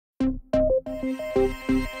In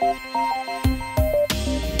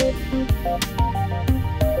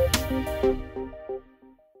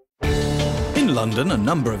London, a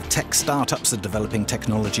number of tech startups are developing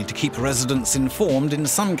technology to keep residents informed, in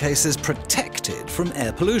some cases protected from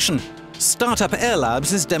air pollution. Startup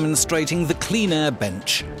Airlabs is demonstrating the Clean Air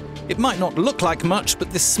Bench. It might not look like much,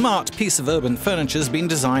 but this smart piece of urban furniture has been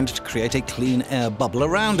designed to create a clean air bubble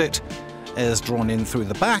around it. Air's drawn in through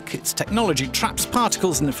the back, its technology traps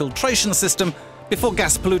particles in the filtration system before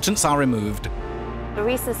gas pollutants are removed. A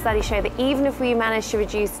recent study showed that even if we manage to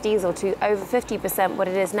reduce diesel to over 50% what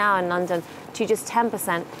it is now in London to just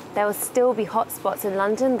 10%, there will still be hotspots in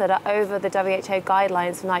London that are over the WHO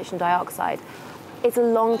guidelines for nitrogen dioxide. It's a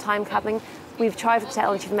long time coming. We've tried for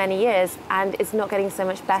technology for many years and it's not getting so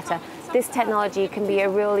much better. This technology can be a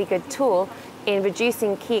really good tool in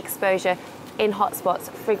reducing key exposure in hotspots,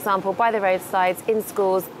 for example, by the roadsides, in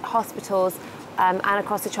schools, hospitals, and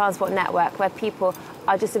across the transport network where people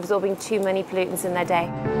are just absorbing too many pollutants in their day.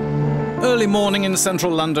 Early morning in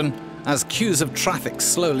central London, as queues of traffic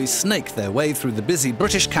slowly snake their way through the busy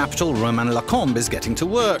British capital, Romain Lacombe is getting to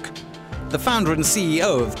work. The founder and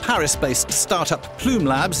CEO of Paris-based startup Plume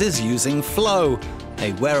Labs is using Flow,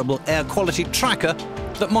 a wearable air quality tracker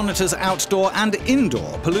that monitors outdoor and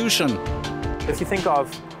indoor pollution. If you think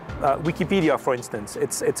of Wikipedia, for instance,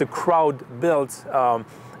 it's a crowd-built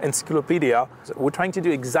encyclopedia. We're trying to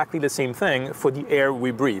do exactly the same thing for the air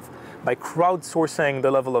we breathe. By crowdsourcing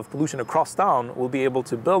the level of pollution across town, we'll be able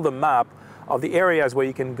to build a map of the areas where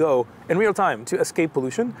you can go in real time to escape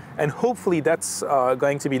pollution. And hopefully that's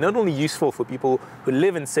going to be not only useful for people who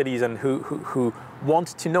live in cities and who want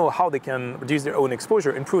to know how they can reduce their own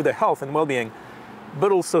exposure, improve their health and well-being,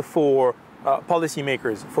 but also for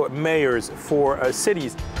policymakers, for mayors, for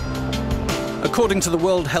cities. According to the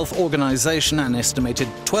World Health Organization, an estimated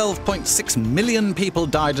 12.6 million people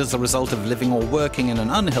died as a result of living or working in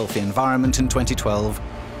an unhealthy environment in 2012,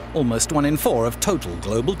 almost 1 in 4 of total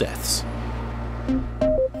global deaths.